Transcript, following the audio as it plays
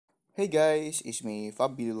Hey guys, it's me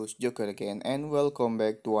Fabulous Joker again and welcome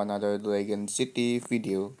back to another Dragon City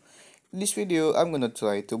video. In this video, I'm gonna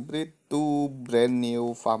try to breed two brand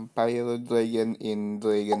new vampire dragon in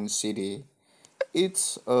Dragon City.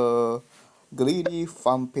 It's a greedy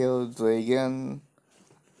vampire dragon.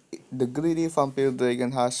 The greedy vampire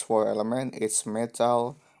dragon has four elements. It's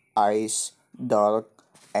metal, ice, dark,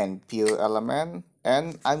 and pure element.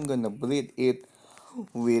 And I'm gonna breed it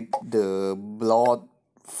with the blood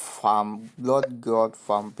god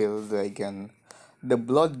vampire dragon. The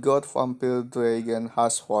blood god vampire dragon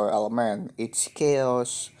has four elements. It's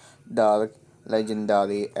chaos, dark,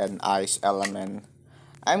 legendary, and ice element.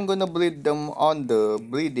 I'm gonna breed them on the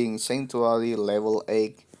breeding sanctuary level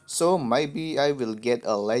 8. So maybe I will get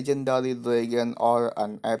a legendary dragon or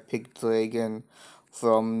an epic dragon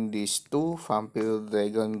from these two vampire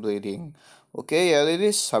dragon breeding. Okay, here it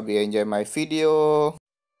is. Hope you enjoy my video.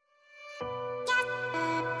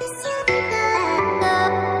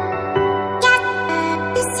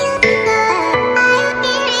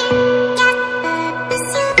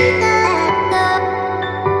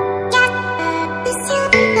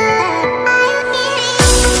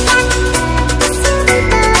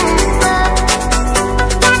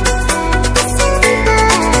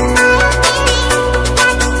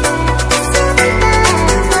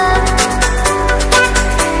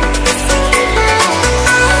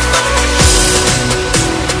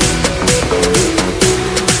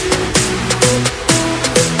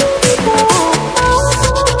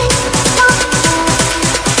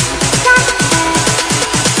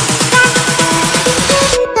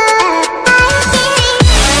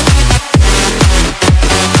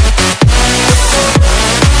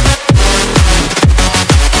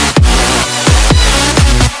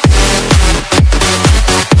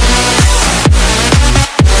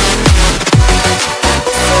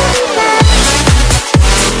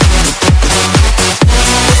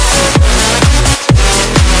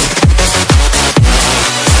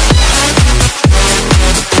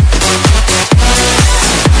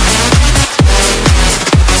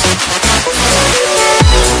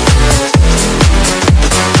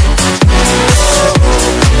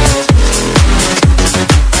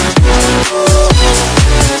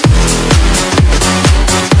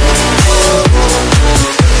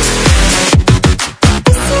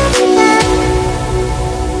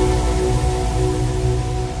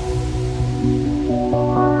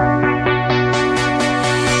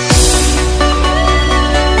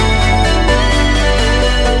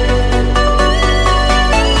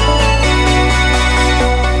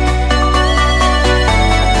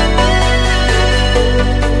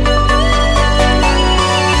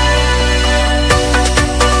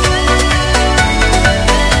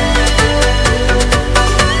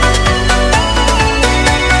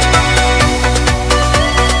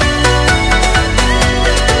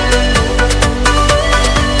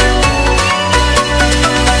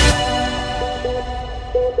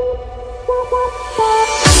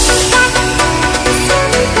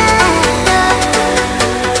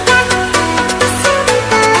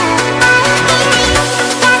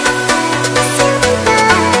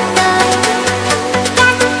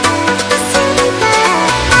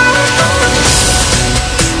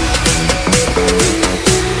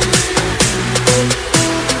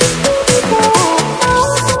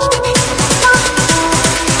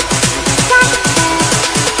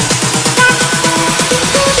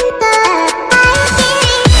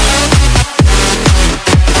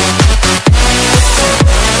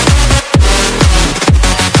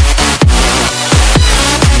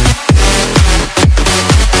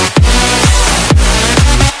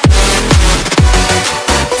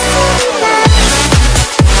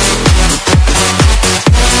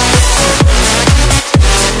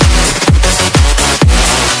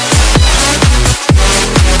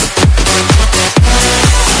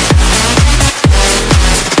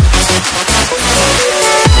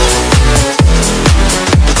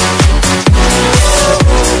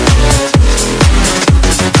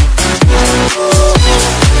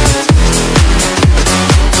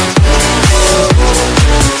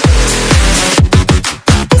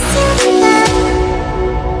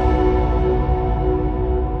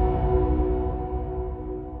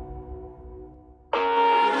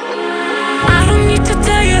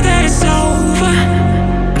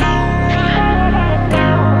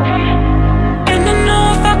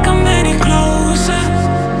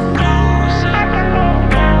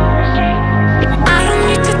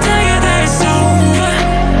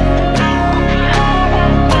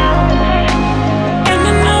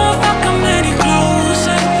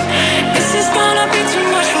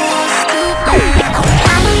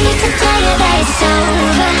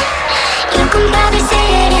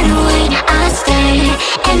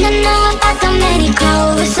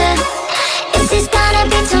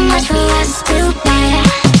 Still